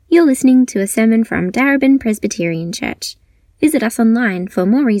You're listening to a sermon from Darebin Presbyterian Church. Visit us online for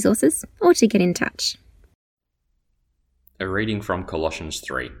more resources or to get in touch. A reading from Colossians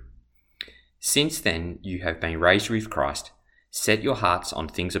 3. Since then you have been raised with Christ, set your hearts on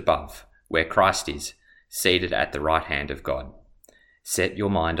things above, where Christ is, seated at the right hand of God. Set your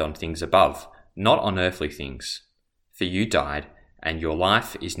mind on things above, not on earthly things. For you died, and your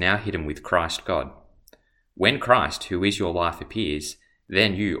life is now hidden with Christ God. When Christ, who is your life, appears,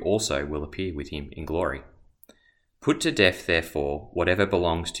 then you also will appear with him in glory. Put to death, therefore, whatever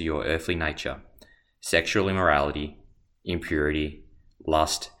belongs to your earthly nature: sexual immorality, impurity,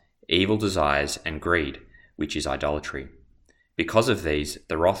 lust, evil desires, and greed, which is idolatry. Because of these,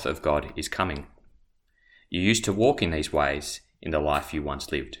 the wrath of God is coming. You used to walk in these ways in the life you once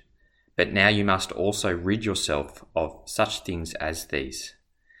lived, but now you must also rid yourself of such things as these: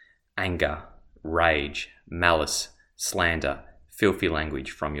 anger, rage, malice, slander, filthy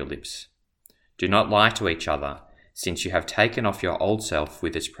language from your lips. Do not lie to each other, since you have taken off your old self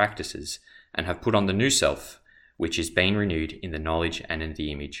with its practices and have put on the new self, which is being renewed in the knowledge and in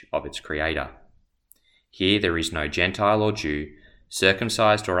the image of its Creator. Here there is no Gentile or Jew,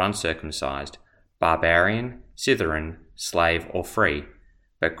 circumcised or uncircumcised, barbarian, Scythian, slave or free,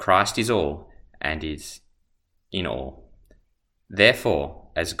 but Christ is all and is in all. Therefore,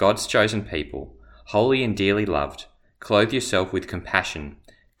 as God's chosen people, holy and dearly loved, clothe yourself with compassion,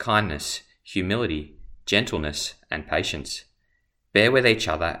 kindness, humility, gentleness, and patience. Bear with each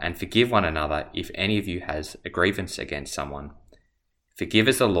other and forgive one another if any of you has a grievance against someone. Forgive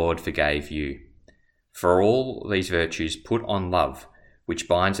as the Lord forgave you. For all these virtues put on love, which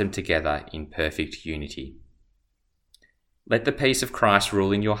binds them together in perfect unity. Let the peace of Christ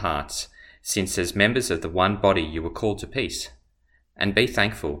rule in your hearts, since as members of the one body you were called to peace. And be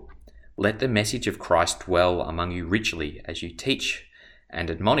thankful. Let the message of Christ dwell among you richly as you teach and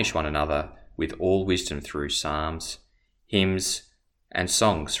admonish one another with all wisdom through psalms, hymns, and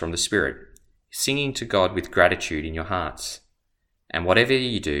songs from the Spirit, singing to God with gratitude in your hearts. And whatever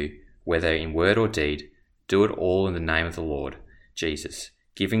you do, whether in word or deed, do it all in the name of the Lord Jesus,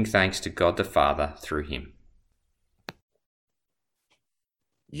 giving thanks to God the Father through him.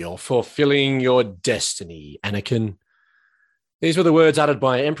 You're fulfilling your destiny, Anakin. These were the words uttered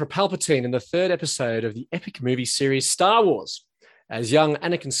by Emperor Palpatine in the third episode of the epic movie series Star Wars, as young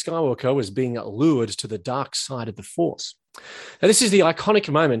Anakin Skywalker was being lured to the dark side of the Force. Now, this is the iconic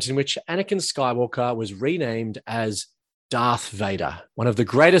moment in which Anakin Skywalker was renamed as Darth Vader, one of the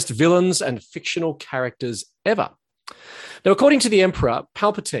greatest villains and fictional characters ever. Now, according to the Emperor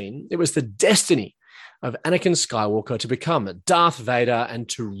Palpatine, it was the destiny of Anakin Skywalker to become Darth Vader and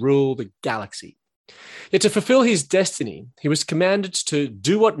to rule the galaxy. Yet to fulfill his destiny, he was commanded to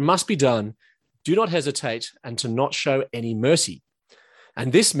do what must be done, do not hesitate, and to not show any mercy.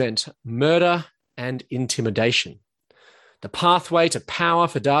 And this meant murder and intimidation. The pathway to power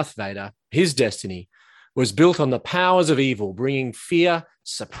for Darth Vader, his destiny, was built on the powers of evil, bringing fear,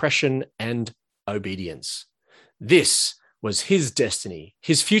 suppression, and obedience. This was his destiny.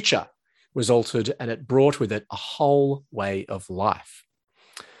 His future was altered, and it brought with it a whole way of life.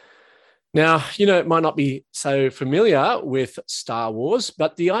 Now, it might not be so familiar with Star Wars,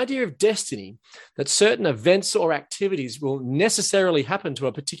 but the idea of destiny, that certain events or activities will necessarily happen to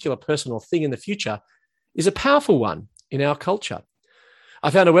a particular person or thing in the future, is a powerful one in our culture. I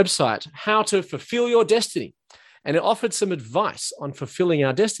found a website, How to Fulfill Your Destiny, and it offered some advice on fulfilling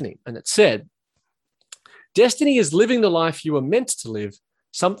our destiny. And it said, destiny is living the life you were meant to live,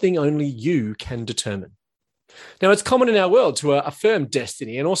 something only you can determine. Now, it's common in our world to affirm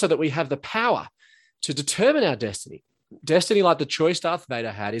destiny and also that we have the power to determine our destiny. Destiny, like the choice Darth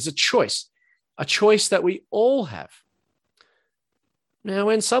Vader had, is a choice that we all have. Now,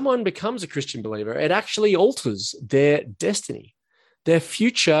 when someone becomes a Christian believer, it actually alters their destiny. Their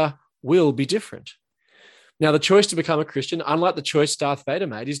future will be different. Now, the choice to become a Christian, unlike the choice Darth Vader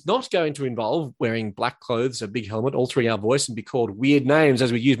made, is not going to involve wearing black clothes, a big helmet, altering our voice, and be called weird names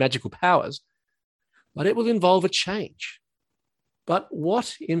as we use magical powers. But it will involve a change. But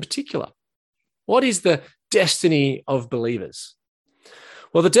what in particular? What is the destiny of believers?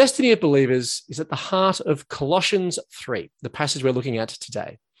 Well, the destiny of believers is at the heart of Colossians 3, the passage we're looking at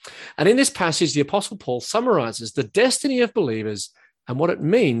today. And in this passage, the Apostle Paul summarizes the destiny of believers and what it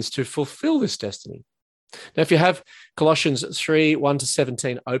means to fulfill this destiny. Now, if you have Colossians 3, 1 to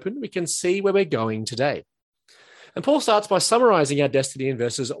 17 open, we can see where we're going today. And Paul starts by summarizing our destiny in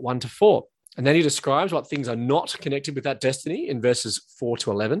verses 1 to 4. And then he describes what things are not connected with that destiny in verses 4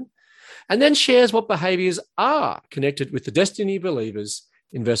 to 11, and then shares what behaviors are connected with the destiny of believers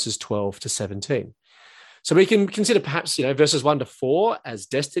in verses 12 to 17. So we can consider perhaps, verses 1 to 4 as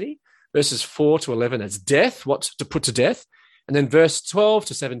destiny, verses 4 to 11 as death, what to put to death, and then verse 12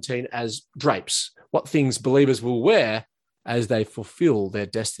 to 17 as drapes, what things believers will wear as they fulfill their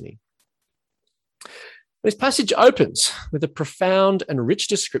destiny. This passage opens with a profound and rich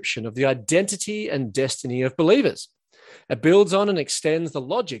description of the identity and destiny of believers. It builds on and extends the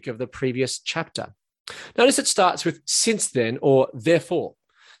logic of the previous chapter. Notice it starts with since then or therefore.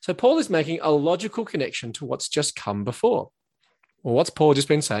 So Paul is making a logical connection to what's just come before. Well, what's Paul just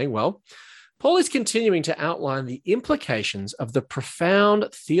been saying? Well, Paul is continuing to outline the implications of the profound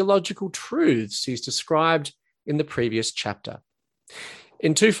theological truths he's described in the previous chapter.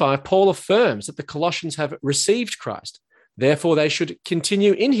 In 2:5, Paul affirms that the Colossians have received Christ. Therefore, they should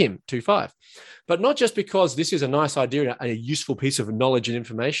continue in him, 2:5. But not just because this is a nice idea and a useful piece of knowledge and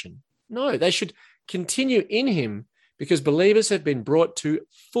information. No, they should continue in him because believers have been brought to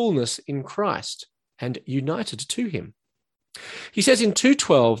fullness in Christ and united to him. He says in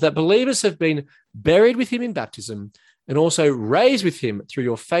 2:12 that believers have been buried with him in baptism and also raised with him through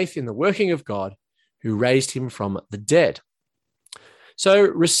your faith in the working of God who raised him from the dead. So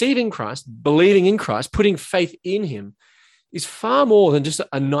receiving Christ, believing in Christ, putting faith in him is far more than just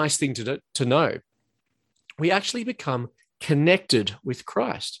a nice thing to know. We actually become connected with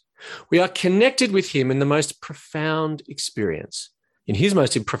Christ. We are connected with him in the most profound experience, in his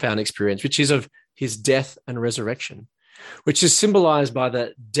most profound experience, which is of his death and resurrection, which is symbolized by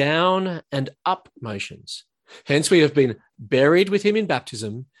the down and up motions. Hence, we have been buried with him in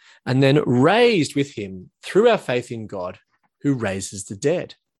baptism and then raised with him through our faith in God who raises the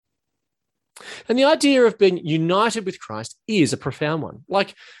dead. And the idea of being united with Christ is a profound one.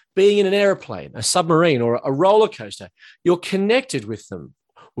 Like being in an airplane, a submarine, or a roller coaster, you're connected with them.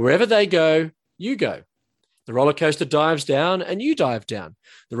 Wherever they go, you go. The roller coaster dives down and you dive down.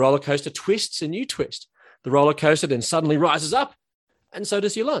 The roller coaster twists and you twist. The roller coaster then suddenly rises up and so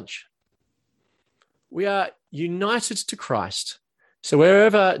does your lunch. We are united to Christ. So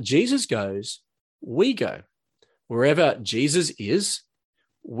wherever Jesus goes, we go. Wherever Jesus is,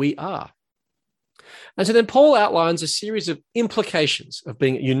 we are. And so then Paul outlines a series of implications of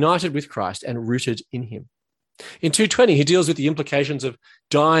being united with Christ and rooted in him. In 2:20, he deals with the implications of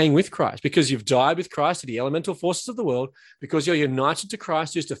dying with Christ. Because you've died with Christ to the elemental forces of the world, because you're united to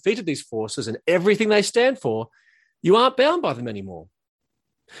Christ who's defeated these forces and everything they stand for, you aren't bound by them anymore.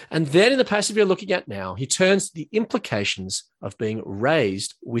 And then in the passage we're looking at now, he turns to the implications of being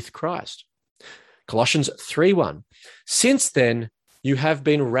raised with Christ. Colossians 3:1, since then you have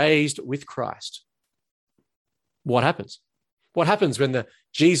been raised with Christ. What happens? What happens when the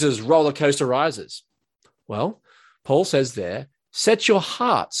Jesus roller coaster rises? Well, Paul says there, set your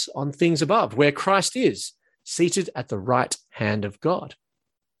hearts on things above, where Christ is, seated at the right hand of God.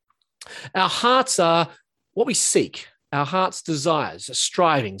 Our hearts are what we seek, our heart's desires,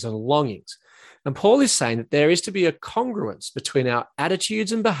 strivings and longings. And Paul is saying that there is to be a congruence between our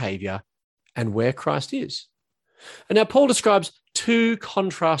attitudes and behavior and where Christ is. And now Paul describes two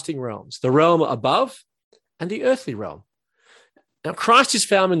contrasting realms, the realm above and the earthly realm. Now, Christ is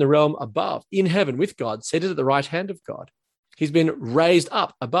found in the realm above, in heaven with God, seated at the right hand of God. He's been raised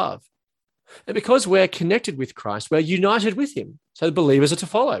up above. And because we're connected with Christ, we're united with him. So the believers are to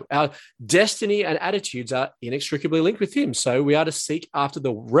follow. Our destiny and attitudes are inextricably linked with him. So we are to seek after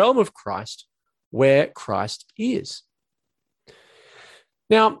the realm of Christ, where Christ is.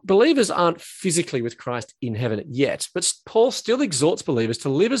 Now, believers aren't physically with Christ in heaven yet, but Paul still exhorts believers to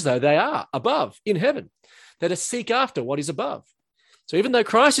live as though they are above, in heaven. They're to seek after what is above. So even though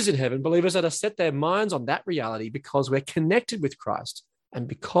Christ is in heaven, believers are to set their minds on that reality because we're connected with Christ and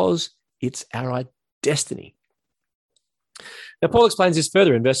because it's our destiny. Now, Paul explains this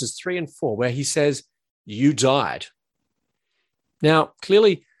further in verses 3 and 4, where he says, you died. Now,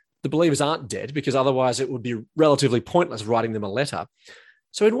 clearly, the believers aren't dead because otherwise it would be relatively pointless writing them a letter.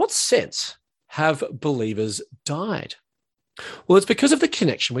 So in what sense have believers died? Well, it's because of the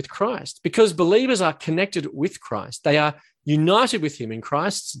connection with Christ. Because believers are connected with Christ, they are united with him in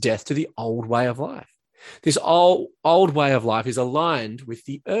Christ's death to the old way of life. This old way of life is aligned with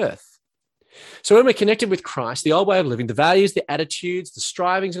the earth. So when we're connected with Christ, the old way of living, the values, the attitudes, the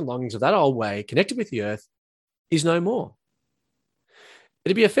strivings and longings of that old way connected with the earth is no more.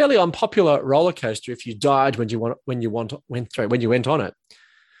 It'd be a fairly unpopular roller coaster if you died when you went on it.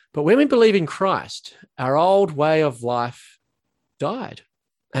 But when we believe in Christ, our old way of life died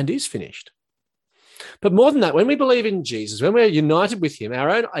and is finished. But more than that, when we believe in Jesus, when we're united with him, our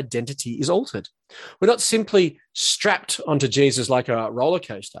own identity is altered. We're not simply strapped onto Jesus like a roller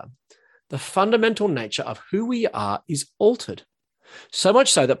coaster. The fundamental nature of who we are is altered. So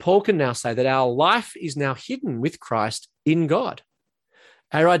much so that Paul can now say that our life is now hidden with Christ in God.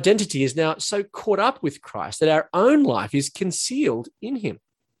 Our identity is now so caught up with Christ that our own life is concealed in him.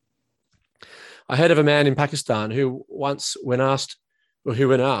 I heard of a man in Pakistan who once, when asked,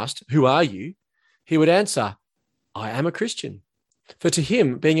 "Who are you?" he would answer, "I am a Christian." For to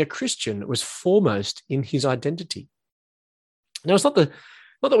him, being a Christian was foremost in his identity. Now, it's not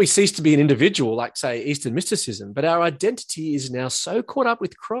that we cease to be an individual, like, say, Eastern mysticism, but our identity is now so caught up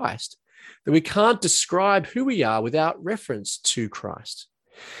with Christ that we can't describe who we are without reference to Christ.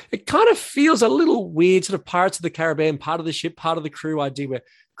 It kind of feels a little weird, sort of Pirates of the Caribbean, part of the ship, part of the crew idea, where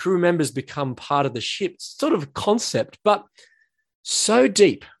crew members become part of the ship. It's sort of a concept, but so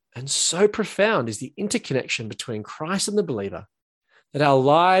deep and so profound is the interconnection between Christ and the believer that our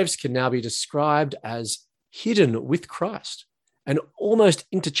lives can now be described as hidden with Christ and almost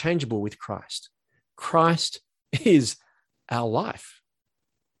interchangeable with Christ. Christ is our life.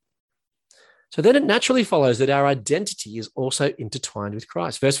 So then it naturally follows that our identity is also intertwined with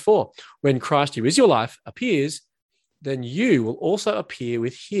Christ. Verse 4, when Christ, who is your life, appears, then you will also appear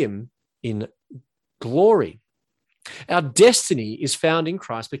with him in glory. Our destiny is found in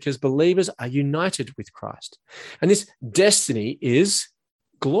Christ because believers are united with Christ. And this destiny is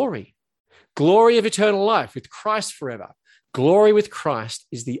glory. Glory of eternal life with Christ forever. Glory with Christ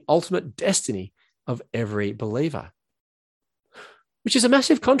is the ultimate destiny of every believer, which is a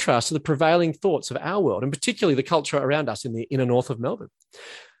massive contrast to the prevailing thoughts of our world, and particularly the culture around us in the inner north of Melbourne.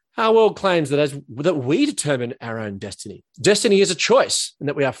 Our world claims that we determine our own destiny. Destiny is a choice, and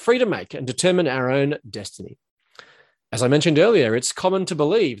that we are free to make and determine our own destiny. As I mentioned earlier, it's common to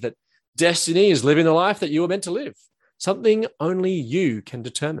believe that destiny is living the life that you were meant to live, something only you can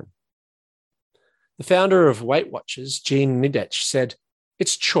determine. The founder of Weight Watchers, Jean Nidetch, said,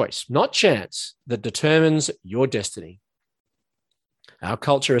 "It's choice, not chance, that determines your destiny." Our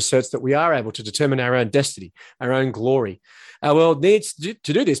culture asserts that we are able to determine our own destiny, our own glory. Our world needs to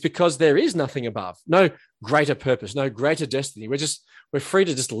do this because there is nothing above, no greater purpose, no greater destiny. We're free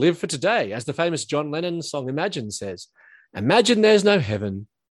to just live for today. As the famous John Lennon song Imagine says, "Imagine there's no heaven.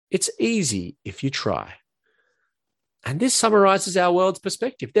 It's easy if you try." And this summarizes our world's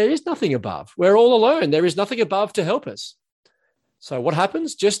perspective. There is nothing above. We're all alone. There is nothing above to help us. So what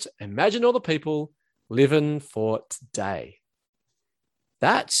happens? Just imagine all the people living for today.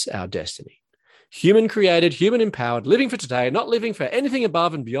 That's our destiny. Human created, human empowered, living for today, not living for anything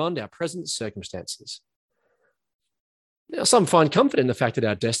above and beyond our present circumstances. Now, some find comfort in the fact that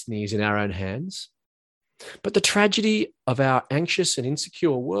our destiny is in our own hands. But the tragedy of our anxious and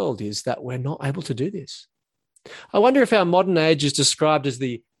insecure world is that we're not able to do this. I wonder if our modern age is described as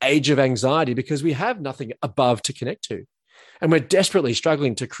the age of anxiety because we have nothing above to connect to. And we're desperately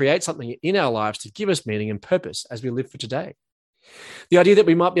struggling to create something in our lives to give us meaning and purpose as we live for today. The idea that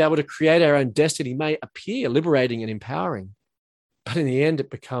we might be able to create our own destiny may appear liberating and empowering, but in the end,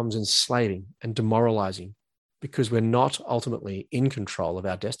 it becomes enslaving and demoralizing because we're not ultimately in control of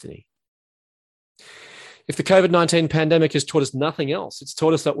our destiny. If the COVID-19 pandemic has taught us nothing else, it's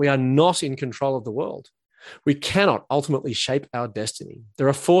taught us that we are not in control of the world. We cannot ultimately shape our destiny. There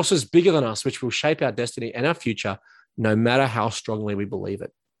are forces bigger than us which will shape our destiny and our future, no matter how strongly we believe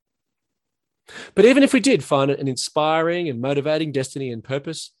it. But even if we did find an inspiring and motivating destiny and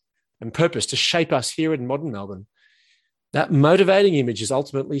purpose to shape us here in modern Melbourne, that motivating image is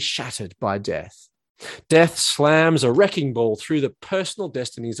ultimately shattered by death. Death slams a wrecking ball through the personal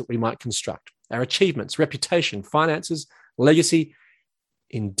destinies that we might construct, our achievements, reputation, finances, legacy.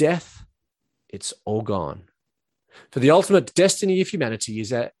 In death, it's all gone. For the ultimate destiny of humanity is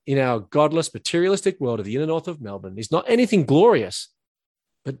that in our godless, materialistic world of the inner north of Melbourne is not anything glorious,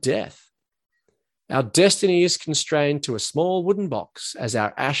 but death. Our destiny is constrained to a small wooden box as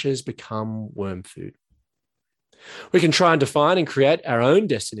our ashes become worm food. We can try and define and create our own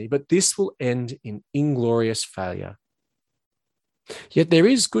destiny, but this will end in inglorious failure. Yet there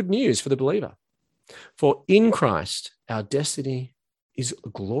is good news for the believer. For in Christ, our destiny is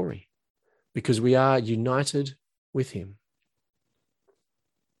glory because we are united with him.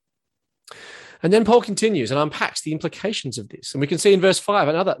 And then Paul continues and unpacks the implications of this. And we can see in verse 5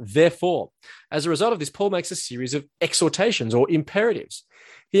 another therefore. As a result of this, Paul makes a series of exhortations or imperatives.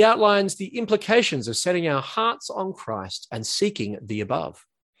 He outlines the implications of setting our hearts on Christ and seeking the above.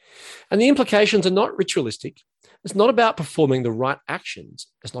 And the implications are not ritualistic. It's not about performing the right actions.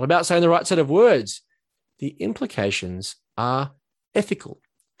 It's not about saying the right set of words. The implications are ethical.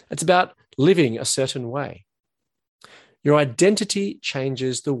 It's about living a certain way. Your identity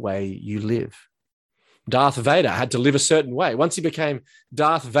changes the way you live. Darth Vader had to live a certain way. Once he became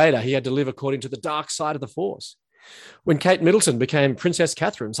Darth Vader, he had to live according to the dark side of the Force. When Kate Middleton became Princess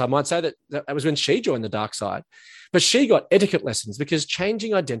Catherine, so I might say that was when she joined the dark side. But she got etiquette lessons because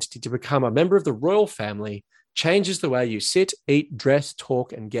changing identity to become a member of the royal family changes the way you sit, eat, dress,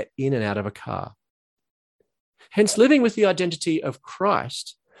 talk, and get in and out of a car. Hence, living with the identity of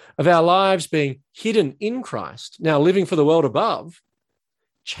Christ, of our lives being hidden in Christ, now living for the world above,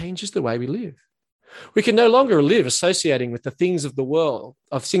 changes the way we live. We can no longer live associating with the things of the world,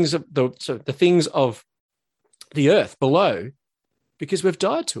 the things of the earth below, because we've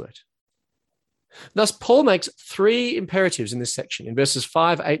died to it. Thus, Paul makes three imperatives in this section, in verses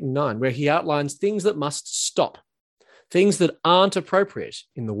 5, 8, and 9, where he outlines things that must stop, things that aren't appropriate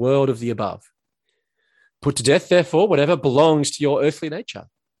in the world of the above. Put to death, therefore, whatever belongs to your earthly nature.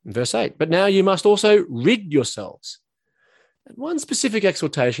 In verse 8, but now you must also rid yourselves. And one specific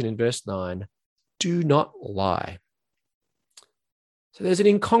exhortation in verse 9, do not lie. So there's an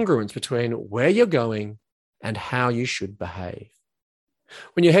incongruence between where you're going and how you should behave.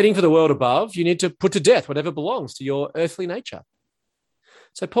 When you're heading for the world above, you need to put to death whatever belongs to your earthly nature.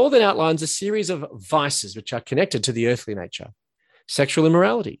 So Paul then outlines a series of vices which are connected to the earthly nature: sexual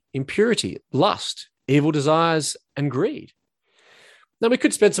immorality, impurity, lust, evil desires, and greed. Now, we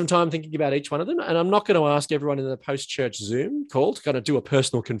could spend some time thinking about each one of them, and I'm not going to ask everyone in the post-church Zoom call to kind of do a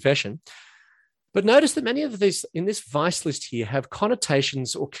personal confession. But notice that many of these in this vice list here have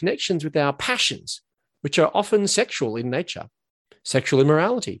connotations or connections with our passions, which are often sexual in nature: sexual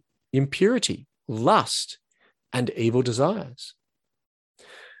immorality, impurity, lust, and evil desires.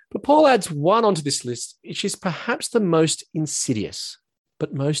 But Paul adds one onto this list, which is perhaps the most insidious,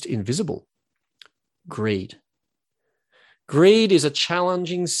 but most invisible: greed. Greed is a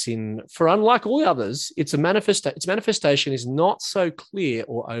challenging sin, for unlike all the others, its manifestation is not so clear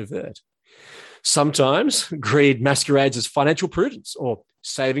or overt. Sometimes greed masquerades as financial prudence or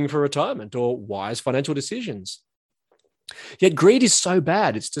saving for retirement or wise financial decisions. Yet greed is so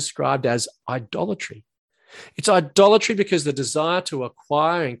bad, it's described as idolatry. It's idolatry because the desire to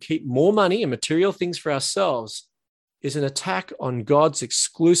acquire and keep more money and material things for ourselves is an attack on God's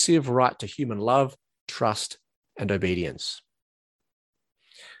exclusive right to human love, trust, and obedience.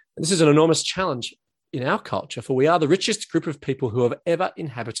 And this is an enormous challenge in our culture, for we are the richest group of people who have ever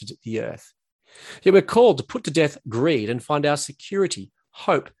inhabited the earth. Yet we're called to put to death greed and find our security,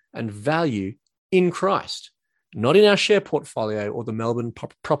 hope, and value in Christ, not in our share portfolio or the Melbourne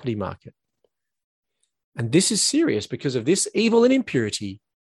property market. And this is serious because of this evil and impurity.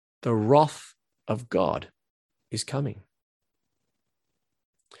 The wrath of God is coming.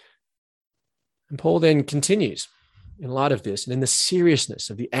 And Paul then continues, in light of this and in the seriousness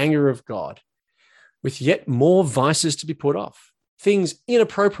of the anger of God, with yet more vices to be put off, things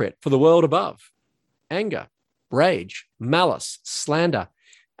inappropriate for the world above: anger, rage, malice, slander,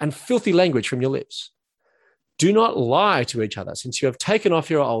 and filthy language from your lips. Do not lie to each other, since you have taken off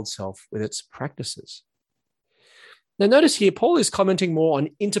your old self with its practices. Now, notice here, Paul is commenting more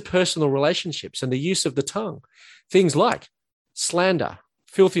on interpersonal relationships and the use of the tongue. Things like slander,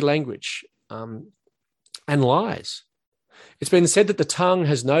 filthy language, and lies. It's been said that the tongue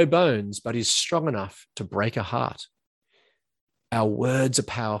has no bones, but is strong enough to break a heart. Our words are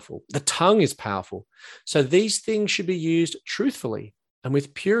powerful. The tongue is powerful. So these things should be used truthfully and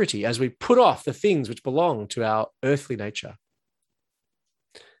with purity as we put off the things which belong to our earthly nature.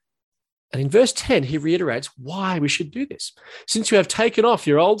 And in verse 10, he reiterates why we should do this. Since you have taken off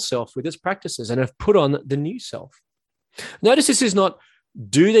your old self with its practices and have put on the new self. Notice this is not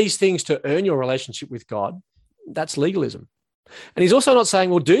do these things to earn your relationship with God. That's legalism. And he's also not saying,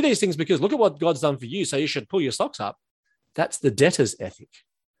 well, do these things because look at what God's done for you, so you should pull your socks up. That's the debtor's ethic.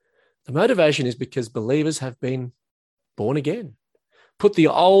 The motivation is because believers have been born again. Put the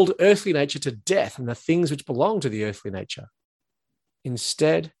old earthly nature to death and the things which belong to the earthly nature.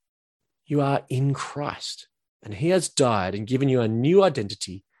 Instead, you are in Christ, and he has died and given you a new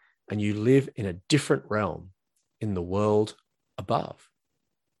identity, and you live in a different realm in the world above.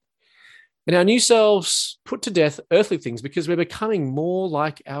 And our new selves put to death earthly things because we're becoming more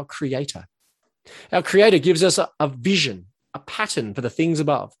like our Creator. Our Creator gives us a vision, a pattern for the things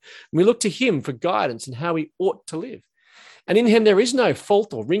above. And we look to him for guidance in how we ought to live. And in him there is no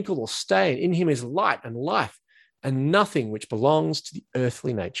fault or wrinkle or stain. In him is light and life and nothing which belongs to the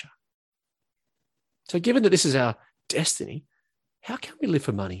earthly nature. So given that this is our destiny, how can we live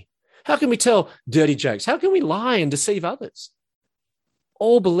for money? How can we tell dirty jokes? How can we lie and deceive others?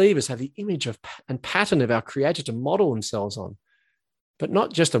 All believers have the image of and pattern of our Creator to model themselves on, but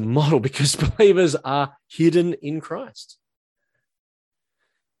not just a model, because believers are hidden in Christ.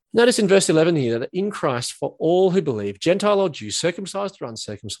 Notice in verse 11 here that in Christ, for all who believe, Gentile or Jew, circumcised or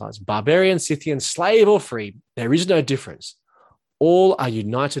uncircumcised, barbarian, Scythian, slave or free, there is no difference. All are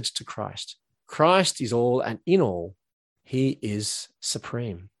united to Christ. Christ is all, and in all, he is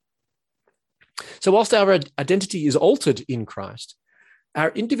supreme. So whilst our identity is altered in Christ, our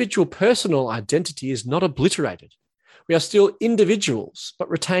individual personal identity is not obliterated. We are still individuals, but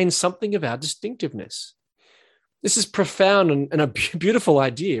retain something of our distinctiveness. This is profound and a beautiful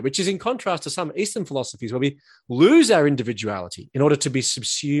idea, which is in contrast to some Eastern philosophies where we lose our individuality in order to be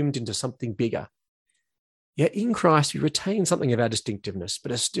subsumed into something bigger. Yet in Christ, we retain something of our distinctiveness,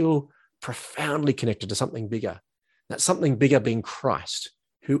 but are still profoundly connected to something bigger. That something bigger being Christ,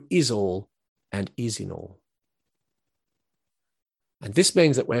 who is all and is in all. And this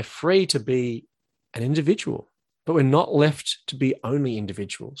means that we're free to be an individual, but we're not left to be only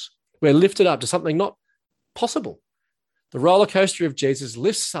individuals. We're lifted up to something not possible. The roller coaster of Jesus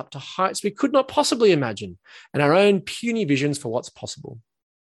lifts us up to heights we could not possibly imagine, and our own puny visions for what's possible.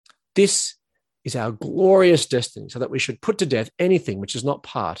 This is our glorious destiny, so that we should put to death anything which is not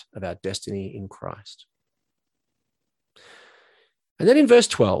part of our destiny in Christ. And then in verse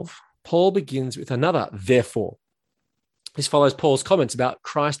 12, Paul begins with another therefore. This follows Paul's comments about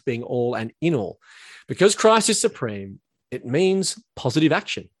Christ being all and in all. Because Christ is supreme, it means positive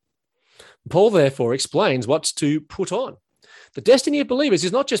action. Paul therefore explains what's to put on. The destiny of believers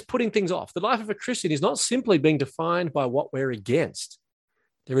is not just putting things off. The life of a Christian is not simply being defined by what we're against.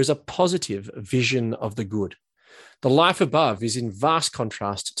 There is a positive vision of the good. The life above is in vast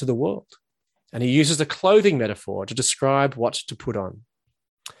contrast to the world. And he uses a clothing metaphor to describe what to put on.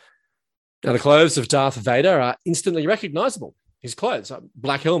 Now, the clothes of Darth Vader are instantly recognizable. His clothes,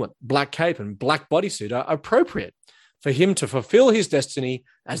 black helmet, black cape, and black bodysuit are appropriate for him to fulfill his destiny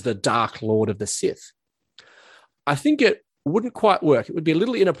as the Dark Lord of the Sith. I think it wouldn't quite work. It would be a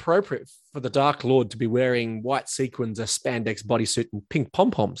little inappropriate for the Dark Lord to be wearing white sequins, a spandex bodysuit, and pink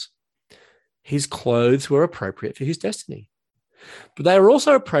pom-poms. His clothes were appropriate for his destiny. But they were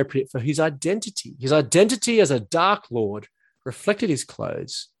also appropriate for his identity. His identity as a Dark Lord reflected his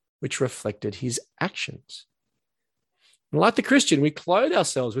clothes, which reflected his actions. And like the Christian, we clothe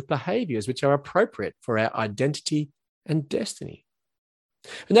ourselves with behaviors which are appropriate for our identity and destiny.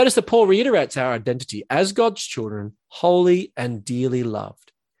 And notice that Paul reiterates our identity as God's children, holy and dearly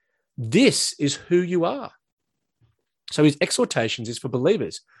loved. This is who you are. So his exhortations is for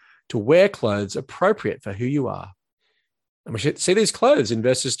believers to wear clothes appropriate for who you are. And we should see these clothes in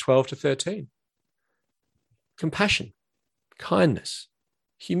verses 12 to 13. Compassion, kindness,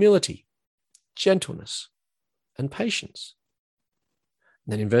 humility, gentleness, and patience.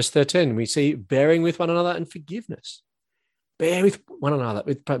 And then in verse 13, we see bearing with one another and forgiveness. Bear with one another,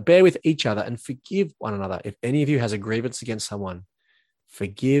 bear with each other and forgive one another. If any of you has a grievance against someone,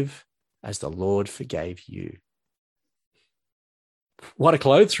 forgive as the Lord forgave you. What a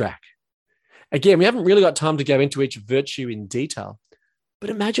clothes rack. Again, we haven't really got time to go into each virtue in detail, but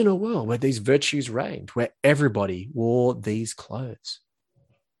imagine a world where these virtues reigned, where everybody wore these clothes.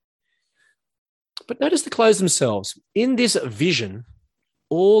 But notice the clothes themselves. In this vision,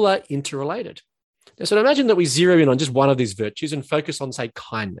 all are interrelated. So imagine that we zero in on just one of these virtues and focus on, say,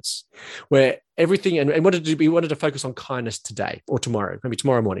 kindness, where everything, and we wanted to focus on kindness today or tomorrow, maybe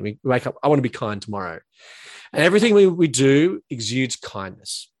tomorrow morning. We wake up, I want to be kind tomorrow. And everything we do exudes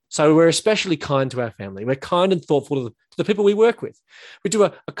kindness. So we're especially kind to our family. We're kind and thoughtful to the people we work with. We do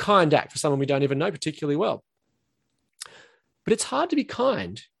a kind act for someone we don't even know particularly well. But it's hard to be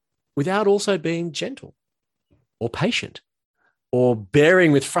kind without also being gentle or patient, or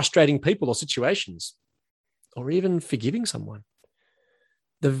bearing with frustrating people or situations, or even forgiving someone.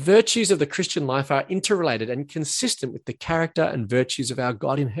 The virtues of the Christian life are interrelated and consistent with the character and virtues of our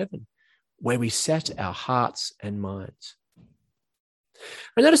God in heaven, where we set our hearts and minds.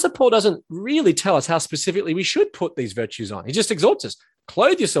 And notice that Paul doesn't really tell us how specifically we should put these virtues on. He just exhorts us,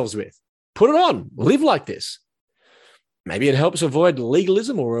 clothe yourselves with, put it on, live like this. Maybe it helps avoid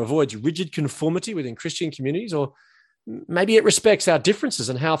legalism or avoids rigid conformity within Christian communities, or maybe it respects our differences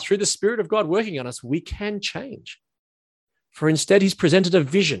and how through the Spirit of God working on us, we can change. For instead, he's presented a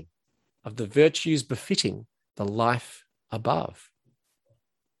vision of the virtues befitting the life above.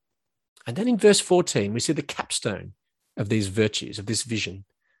 And then in verse 14, we see the capstone of these virtues, of this vision.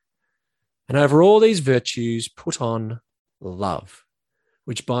 And over all these virtues, put on love,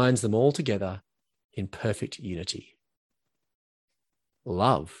 which binds them all together in perfect unity.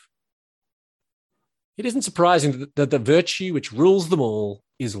 Love. It isn't surprising that the virtue which rules them all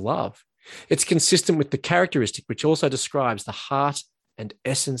is love. It's consistent with the characteristic which also describes the heart and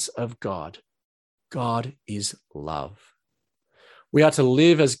essence of God. God is love. We are to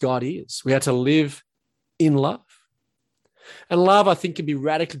live as God is. We are to live in love. And love, I think, can be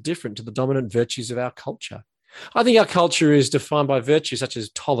radically different to the dominant virtues of our culture. I think our culture is defined by virtues such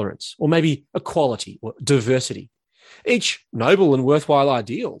as tolerance, or maybe equality or diversity, each noble and worthwhile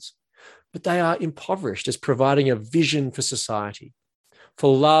ideals, but they are impoverished as providing a vision for society.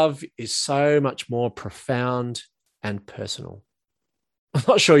 For love is so much more profound and personal. I'm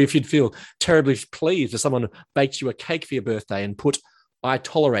not sure if you'd feel terribly pleased if someone baked you a cake for your birthday and put "I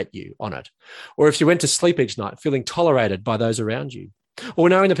tolerate you" on it, or if you went to sleep each night feeling tolerated by those around you, or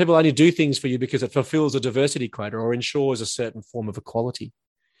knowing that people only do things for you because it fulfills a diversity quota or ensures a certain form of equality.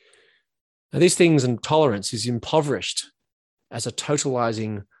 Now, these things and tolerance is impoverished as a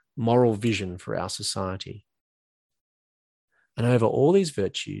totalizing moral vision for our society. And over all these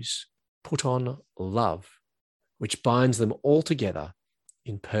virtues, put on love, which binds them all together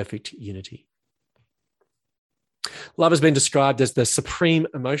in perfect unity. Love has been described as the supreme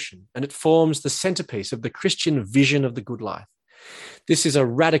emotion, and it forms the centerpiece of the Christian vision of the good life. This is a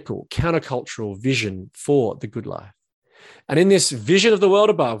radical, countercultural vision for the good life. And in this vision of the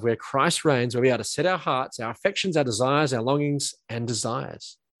world above, where Christ reigns, where we are to set our hearts, our affections, our desires, our longings, and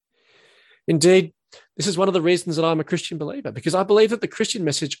desires. Indeed, this is one of the reasons that I'm a Christian believer, because I believe that the Christian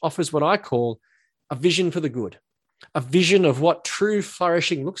message offers what I call a vision for the good, a vision of what true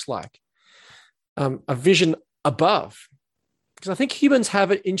flourishing looks like, a vision above. Because I think humans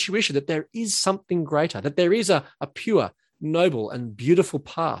have an intuition that there is something greater, that there is a pure, noble, and beautiful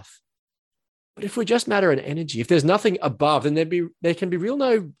path. But if we're just matter and energy, if there's nothing above, then there can be real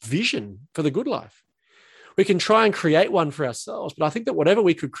no vision for the good life. We can try and create one for ourselves, but I think that whatever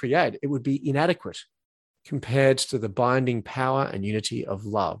we could create, it would be inadequate compared to the binding power and unity of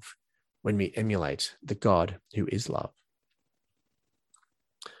love when we emulate the God who is love.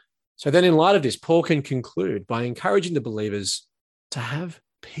 So then in light of this, Paul can conclude by encouraging the believers to have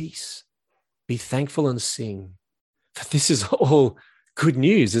peace, be thankful and sing. For this is all good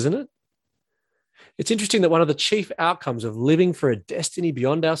news, isn't it? It's interesting that one of the chief outcomes of living for a destiny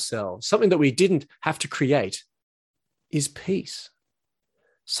beyond ourselves, something that we didn't have to create, is peace.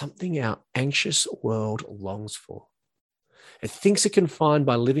 Something our anxious world longs for. It thinks it can find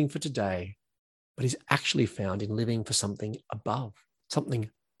by living for today, but is actually found in living for something above, something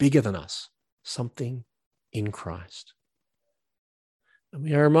bigger than us, something in Christ. And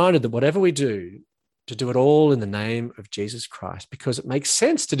we are reminded that whatever we do, to do it all in the name of Jesus Christ, because it makes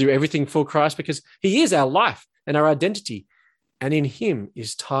sense to do everything for Christ, because he is our life and our identity, and in him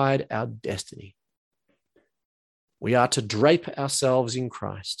is tied our destiny. We are to drape ourselves in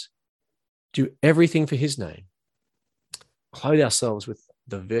Christ, do everything for his name, clothe ourselves with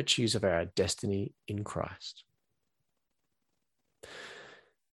the virtues of our destiny in Christ.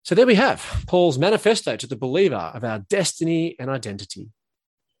 So there we have Paul's manifesto to the believer of our destiny and identity.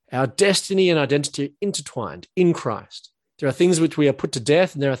 Our destiny and identity intertwined in Christ. There are things which we are put to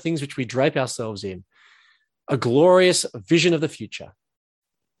death, and there are things which we drape ourselves in. A glorious vision of the future.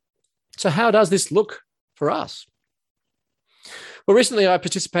 So how does this look for us? Well, recently I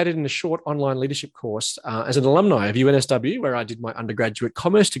participated in a short online leadership course as an alumni of UNSW, where I did my undergraduate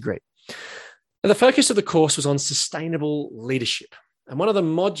commerce degree. And the focus of the course was on sustainable leadership. And one of the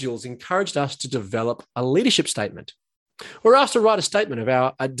modules encouraged us to develop a leadership statement. We're asked to write a statement of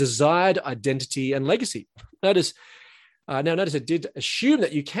our desired identity and legacy. Notice it did assume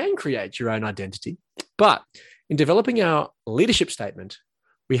that you can create your own identity, but in developing our leadership statement,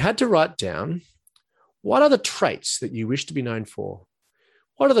 we had to write down, what are the traits that you wish to be known for?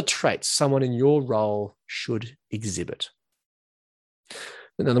 What are the traits someone in your role should exhibit?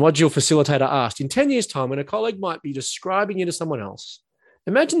 And then the module facilitator asked, in 10 years' time, when a colleague might be describing you to someone else,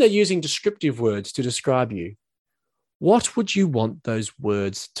 imagine they're using descriptive words to describe you. What would you want those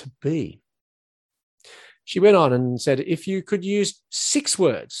words to be? She went on and said, if you could use 6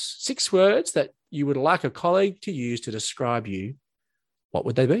 words that you would like a colleague to use to describe you, what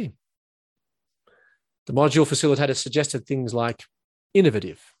would they be? The module facilitator suggested things like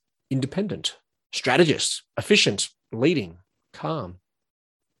innovative, independent, strategist, efficient, leading, calm.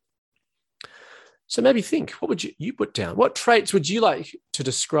 So maybe think, what would you put down? What traits would you like to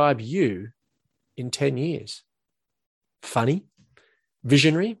describe you in 10 years? Funny,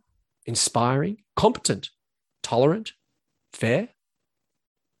 visionary, inspiring, competent, tolerant, fair?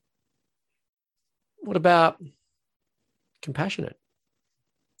 What about compassionate,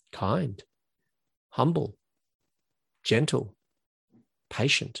 kind, humble, gentle,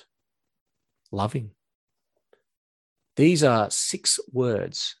 patient, loving? These are 6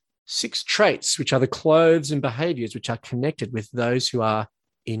 words, 6 traits, which are the clothes and behaviors which are connected with those who are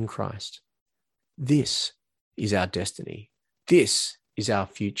in Christ. This is our destiny. This is our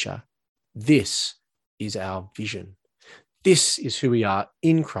future. This is our vision. This is who we are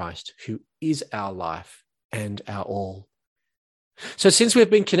in Christ, who is our life and our all. So since we've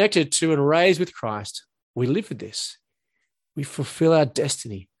been connected to and raised with Christ, we live with this. We fulfill our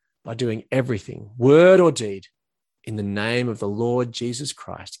destiny by doing everything, word or deed, in the name of the Lord Jesus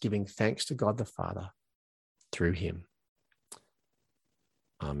Christ, giving thanks to God the Father through him.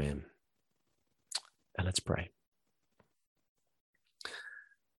 Amen. And let's pray.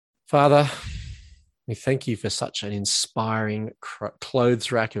 Father, we thank you for such an inspiring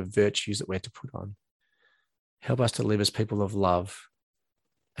clothes rack of virtues that we're to put on. Help us to live as people of love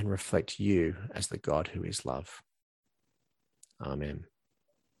and reflect you as the God who is love. Amen.